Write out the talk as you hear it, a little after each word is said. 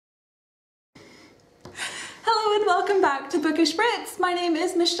Hello and welcome back to Bookish Brits. My name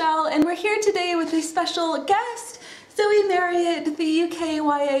is Michelle and we're here today with a special guest, Zoë Marriott, the UK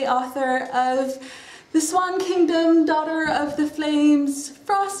YA author of The Swan Kingdom, Daughter of the Flames,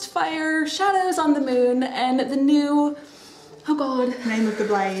 Frost, Fire, Shadows on the Moon, and the new, oh god, Name of the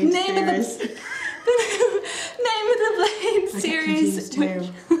Blade series. The Name of the Blade series.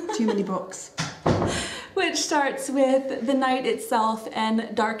 Too many books. Which starts with The Night Itself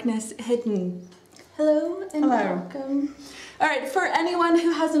and Darkness Hidden. Hello and welcome. Alright, for anyone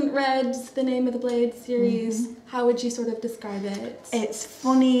who hasn't read the Name of the Blade series, how would you sort of describe it? It's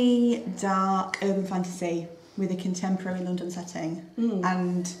funny, dark, urban fantasy with a contemporary London setting.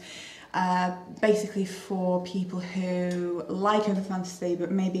 And basically for people who like urban fantasy but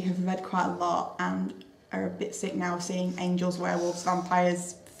maybe have read quite a lot and are a bit sick now of seeing angels, werewolves,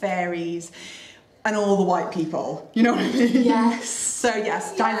 vampires, fairies, and all the white people, you know what I mean? Yes. So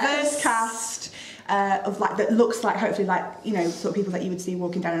yes, diverse cast of like that looks like hopefully like, you know, sort of people that you would see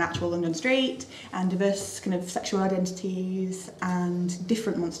walking down an actual London street, and diverse kind of sexual identities and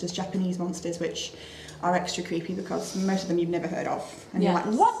different monsters, Japanese monsters, which are extra creepy because most of them you've never heard of. And you're like,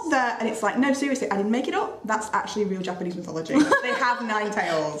 what the? And it's like, no, seriously, I didn't make it up. That's actually real Japanese mythology. They have 9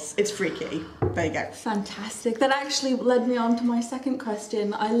 tails. It's freaky. There you go. Fantastic. That actually led me on to my second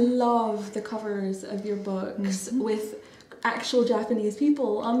question. I love the covers of your books with actual Japanese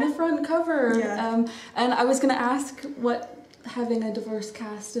people on the front cover. Yeah. And I was going to ask what having a diverse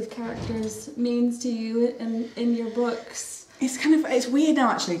cast of characters means to you in your books. It's kind of, it's weird now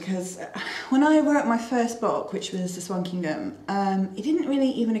actually, because when I wrote my first book, which was The Swan Kingdom, it didn't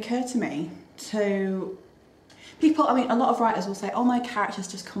really even occur to me to people. I mean, a lot of writers will say, oh, my characters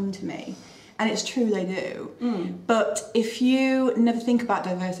just come to me. And it's true, they do. But if you never think about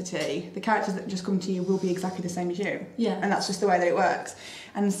diversity, the characters that just come to you will be exactly the same as you. Yeah. And that's just the way that it works.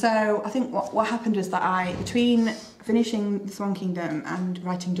 And so I think what happened was that between finishing The Swan Kingdom and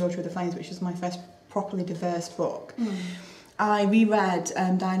writing Daughter of the Flames, which was my first properly diverse book, I reread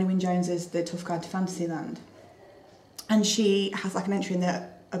Diana Wynne Jones's The Tough Guide to Fantasyland, and she has like an entry in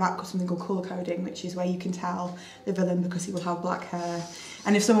there about something called colour coding, which is where you can tell the villain because he will have black hair,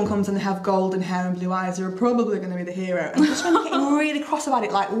 and if someone comes and they have golden hair and blue eyes, they're probably going to be the hero. And I just remember getting really cross about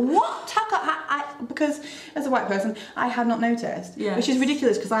it, like, what? Because as a white person, I had not noticed, which is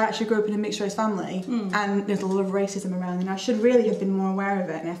ridiculous because I actually grew up in a mixed race family, and there's a lot of racism around, and I should really have been more aware of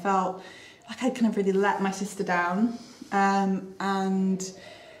it, and I felt like I'd kind of really let my sister down. And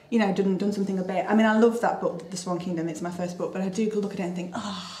you know, done something a bit. I mean, I love that book, The Swan Kingdom. It's my first book, but I do look at it and think,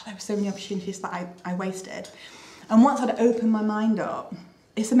 oh, there were so many opportunities that I wasted. And once I'd opened my mind up,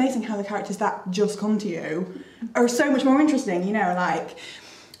 it's amazing how the characters that just come to you are so much more interesting. You know, like,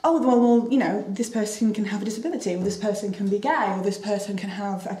 oh, well, you know, this person can have a disability, or this person can be gay, or this person can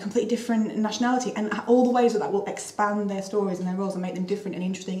have a completely different nationality, and all the ways that will expand their stories and their roles and make them different and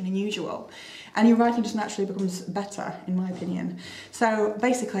interesting and unusual. And your writing just naturally becomes better, in my opinion. So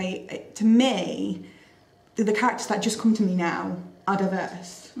basically, to me, the characters that just come to me now are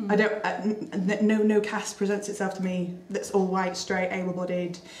diverse. I don't, no cast presents itself to me that's all white, straight,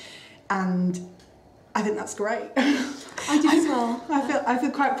 able-bodied, and I think that's great. I do as well. I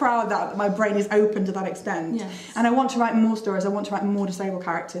feel quite proud that my brain is open to that extent. Yes. And I want to write more stories. I want to write more disabled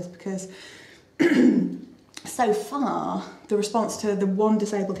characters because so far the response to the one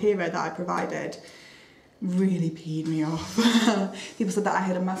disabled hero that I provided really peed me off. People said that I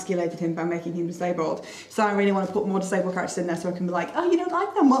had emasculated him by making him disabled. So I really want to put more disabled characters in there so I can be like, oh, you don't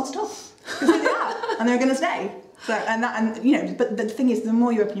like them? Well, stop. Because here they are, and they're going to stay. So, and you know, but the thing is, the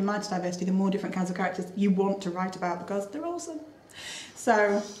more you open your mind to diversity, the more different kinds of characters you want to write about because they're awesome.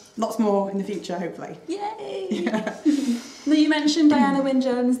 So, lots more in the future, hopefully. Yay! Yeah. Now, you mentioned Diana Wynne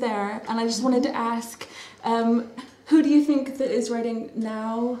Jones there, and I just wanted to ask, who do you think that is writing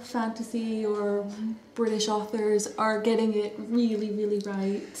now, fantasy or British authors, are getting it really, really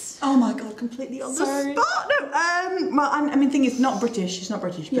right? Oh my god, completely on the spot! No, well, I mean, the thing is, not British, she's not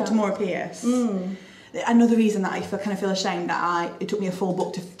British, but Tamora Pierce. Another reason that I kind of feel ashamed that it took me a full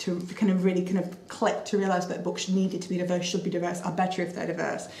book to kind of really kind of click to realise that books needed to be diverse, should be diverse, are better if they're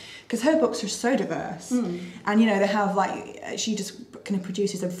diverse. Because her books are so diverse. And you know, they have like, she just kind of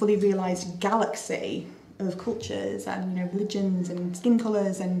produces a fully realised galaxy of cultures and, you know, religions and skin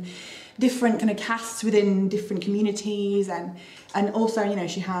colours and different kind of castes within different communities, and also, you know,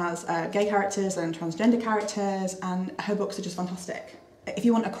 she has gay characters and transgender characters, and her books are just fantastic. If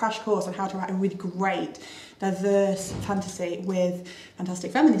you want a crash course on how to write a really great, diverse fantasy with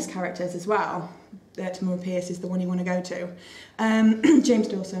fantastic feminist characters as well, Tamora Pierce is the one you want to go to. James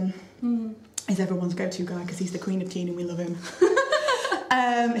Dawson is everyone's go-to guy because he's the queen of teen and we love him.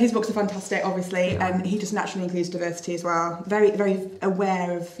 His books are fantastic, obviously, and he just naturally includes diversity as well. Very, very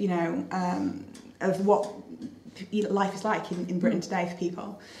aware of, you know, of what life is like in Britain today for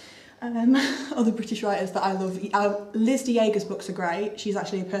people. Other British writers that I love, Liz de Jager's books are great. She's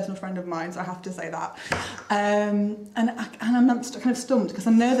actually a personal friend of mine, so I have to say that. And I'm not kind of stumped because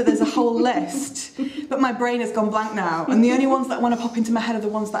I know that there's a whole list, but my brain has gone blank now. And the only ones that want to pop into my head are the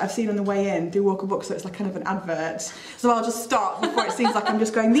ones that I've seen on the way in. Do Walker books, so it's like kind of an advert. So I'll just stop before it seems like I'm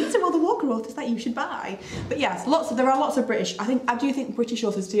just going, these are all the Walker authors that you should buy. But yes, there are lots of British. I do think British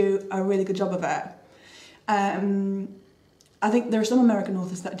authors do a really good job of it. I think there are some American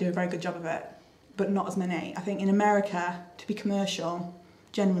authors that do a very good job of it, but not as many. I think in America, to be commercial,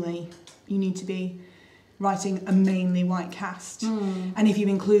 generally, you need to be writing a mainly white cast. And if you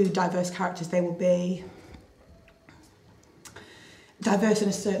include diverse characters, they will be diverse in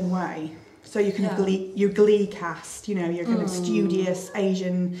a certain way. So you can have your Glee cast, you know, your kind of studious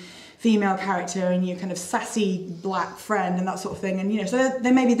Asian female character and your kind of sassy black friend and that sort of thing. And, you know, so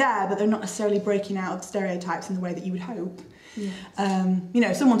they may be there, but they're not necessarily breaking out of stereotypes in the way that you would hope. Yes. You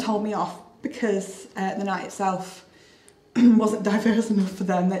know, someone told me off because the night itself wasn't diverse enough for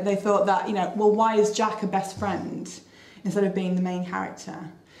them. They thought that, you know, well, why is Jack a best friend instead of being the main character?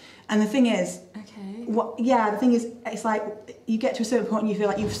 And the thing is, the thing is, it's like you get to a certain point and you feel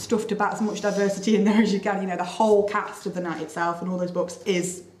like you've stuffed about as much diversity in there as you can. You know, the whole cast of the night itself and all those books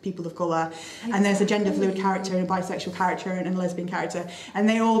is people of colour, and there's a gender fluid character and a bisexual character and a lesbian character, and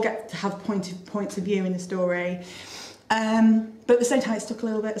they all get to have points of view in the story. But at the same time, it stuck a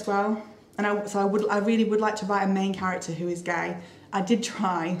little bit as well. And I really would like to write a main character who is gay. I did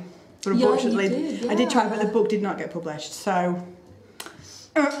try, but unfortunately, I did try, but the book did not get published. So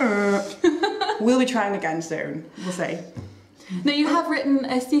we'll be trying again soon. We'll see. Now, you have written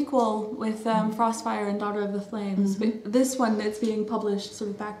a sequel with Frostfire and Daughter of the Flames, but this one that's being published sort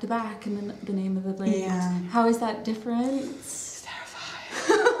of back to back in the name of the blade. Yeah. How is that different? It's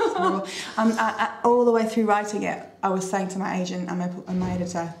terrifying. All the way through writing it, I was saying to my agent and my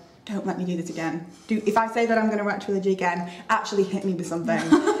editor, don't let me do this again. If I say that I'm going to write trilogy again, actually hit me with something.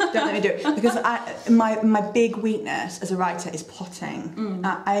 Don't let me do it. Because my big weakness as a writer is plotting.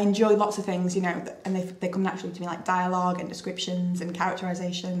 I enjoy lots of things, you know, and they come naturally to me, like dialogue and descriptions and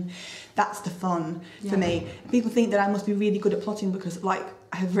characterisation. That's the fun for me. People think that I must be really good at plotting because, like,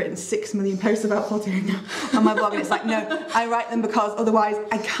 I have written 6 million posts about plotting on my blog, and it's like, no, I write them because otherwise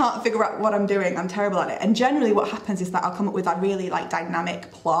I can't figure out what I'm doing. I'm terrible at it. And generally what happens is that I'll come up with a really like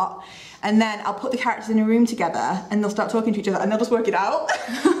dynamic plot, and then I'll put the characters in a room together and they'll start talking to each other and they'll just work it out.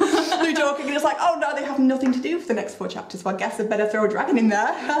 They're talking and it's like, oh no, they have nothing to do for the next 4 chapters, so I guess I better throw a dragon in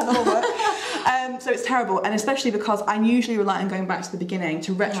there. That'll work. So it's terrible, and especially because I usually rely on going back to the beginning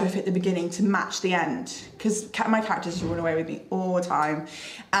to retrofit the beginning to match the end, because my characters just run away with me all the time,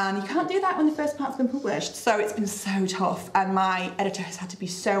 and you can't do that when the first part's been published. So it's been so tough, and my editor has had to be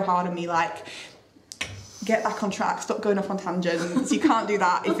so hard on me, like, get back on track, stop going off on tangents. You can't do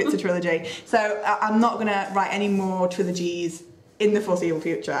that if it's a trilogy. So I'm not going to write any more trilogies in the foreseeable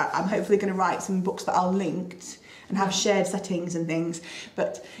future. I'm hopefully going to write some books that are linked and have shared settings and things,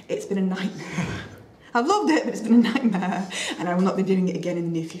 but it's been a nightmare. I've loved it, but it's been a nightmare, and I will not be doing it again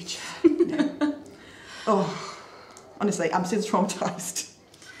in the near future. No. Oh, honestly, I'm still traumatised.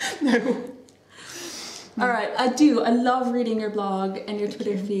 No. All right, I love reading your blog and your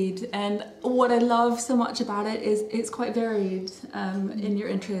Twitter feed, and what I love so much about it is it's quite varied in your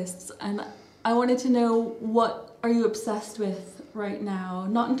interests, and I wanted to know, what are you obsessed with right now?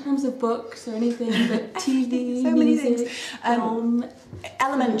 Not in terms of books or anything, but TV, so music, many things. film.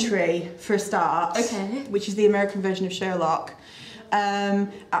 Elementary, for a start, which is the American version of Sherlock.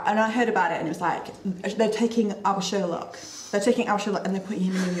 And I heard about it, and it was like, they're taking our Sherlock. They're taking our Sherlock and they're putting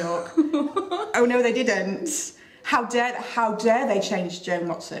him in New York. Oh no, they didn't. How dare they change John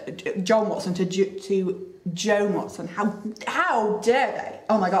Watson to Joan Watson? How dare they?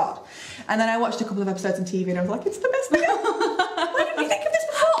 Oh my god! And then I watched a couple of episodes on TV and I was like, it's the best thing ever. Why didn't we think of this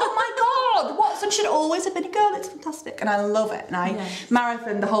before? Oh my god! Watson should always have been a girl. It's fantastic, and I love it. And I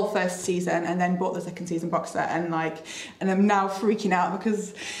marathoned the whole first season and then bought the second season box set, and I'm now freaking out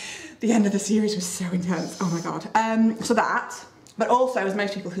because the end of the series was so intense. Oh my god. So that. But also, as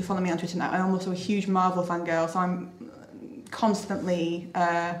most people who follow me on Twitter know, I'm also a huge Marvel fangirl, so I'm constantly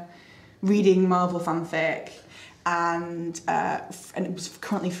reading Marvel fanfic, and was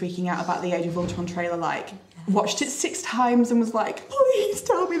currently freaking out about the Age of Ultron trailer, watched it 6 times and was like, please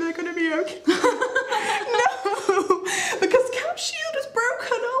tell me they're going to be okay. No, because Cap Shield is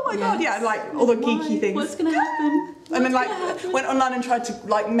broken, oh my god, all the geeky things. What's going to happen? And then went online and tried to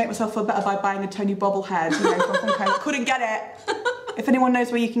make myself feel better by buying a Tony bobblehead, from couldn't get it. If anyone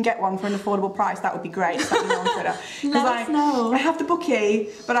knows where you can get one for an affordable price, that would be great. Just let me know on Twitter. Let us know. I have the Bookie,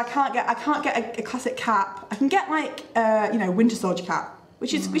 but I can't get a classic cap. I can get like you know, winter soldier cap,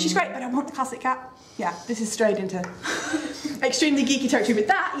 which is great, but I want the classic cap. Yeah, this is straight into extremely geeky territory with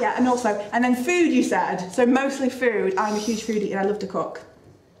that. Yeah, and then food. You said so, mostly food. I'm a huge foodie and I love to cook.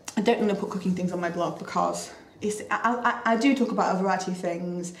 I don't want to put cooking things on my blog because I do talk about a variety of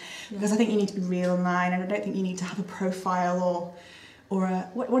things because I think you need to be real online, and I don't think you need to have a profile or a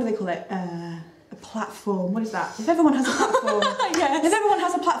what do they call it, a platform. What is that? If everyone has a platform, yes. If everyone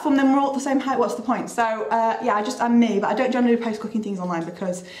has a platform, then we're all at the same height. What's the point? So yeah, I'm me, but I don't generally post cooking things online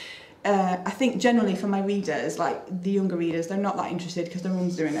because I think generally for my readers, like the younger readers, they're not that interested because their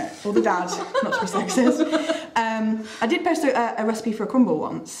mum's doing it, or the dad, not to be sexist. I did post a recipe for a crumble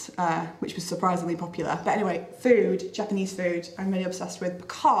once, which was surprisingly popular. But anyway, food, Japanese food, I'm really obsessed with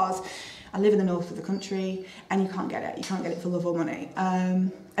because I live in the north of the country and you can't get it. You can't get it for love or money.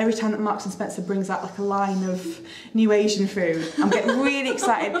 Every time that Marks and Spencer brings out like a line of new Asian food, I'm getting really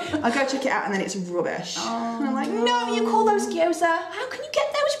excited. I go check it out and then it's rubbish. Oh, and I'm like, no, you call those gyoza? How can you get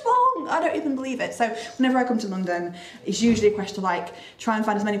those wrong? I don't even believe it. So whenever I come to London, it's usually a question to like try and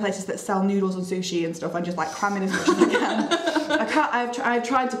find as many places that sell noodles and sushi and stuff and just like cram in as much as I can. I've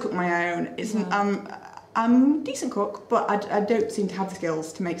tried to cook my own. I'm a decent cook, but I don't seem to have the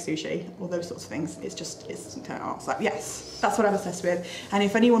skills to make sushi or those sorts of things. It doesn't turn out. So yes, that's what I'm obsessed with. And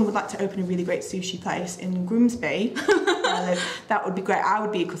if anyone would like to open a really great sushi place in Grimsby, that would be great. I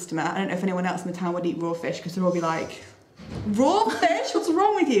would be a customer. I don't know if anyone else in the town would eat raw fish because they'll all be like, raw fish? What's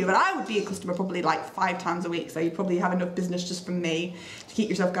wrong with you? But I would be a customer probably like 5 times a week. So you'd probably have enough business just from me to keep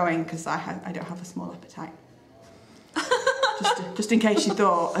yourself going because I don't have a small appetite. Just in case you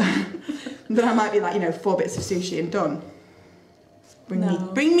thought that I might be like, you know, 4 bits of sushi and done.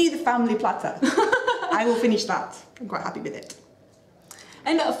 Bring me the family platter. I will finish that. I'm quite happy with it.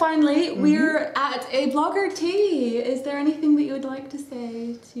 And finally, we're at a blogger tea. Is there anything that you would like to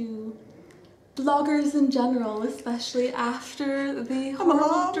say to bloggers in general, especially after the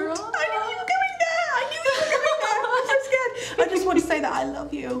horrible drama? I knew you were going there. I'm so scared. I just want to say that I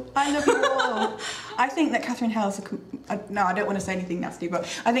love you. I love you all. I think that Catherine Hale's no, I don't want to say anything nasty, but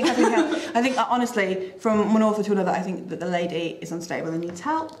I think Catherine Hale, I think honestly, from one author to another, I think that the lady is unstable and needs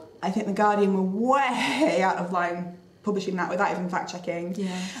help. I think The Guardian were way out of line publishing that without even fact checking.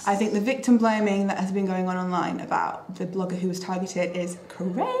 Yes. I think the victim blaming that has been going on online about the blogger who was targeted is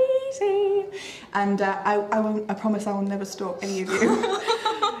crazy. And I promise I will never stalk any of you.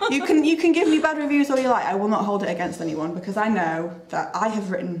 You can give me bad reviews all you like. I will not hold it against anyone because I know that I have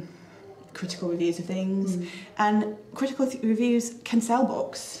written critical reviews of things and critical reviews can sell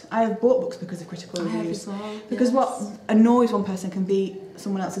books. I have bought books because of critical reviews. Because what annoys one person can be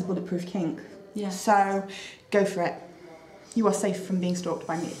someone else's bulletproof kink. Yes. So go for it. You are safe from being stalked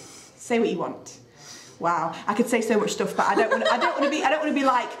by me. Say what you want. Wow, I could say so much stuff, but I don't want to be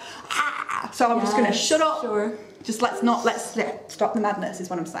like, ah. So I'm just going to shut up. Sure. Just let's stop the madness is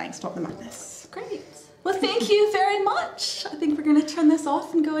what I'm saying. Stop the madness. Great. Well, thank you very much. I think we're going to turn this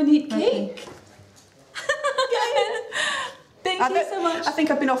off and go and eat cake. Thank you so much. I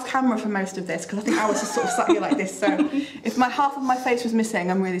think I've been off camera for most of this because I think I was just sort of sat here like this. So if half of my face was missing,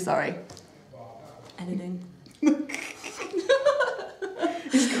 I'm really sorry. Editing.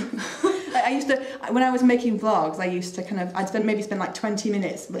 I used to, when I was making vlogs, I'd maybe spend like 20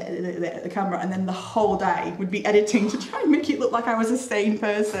 minutes at the camera and then the whole day would be editing to try and make it look like I was a sane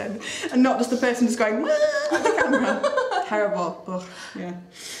person and not just a person just going, at the camera. Terrible. Ugh, yeah.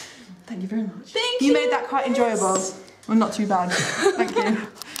 Thank you very much. Thank you. You made that quite enjoyable. Well, not too bad. Thank you.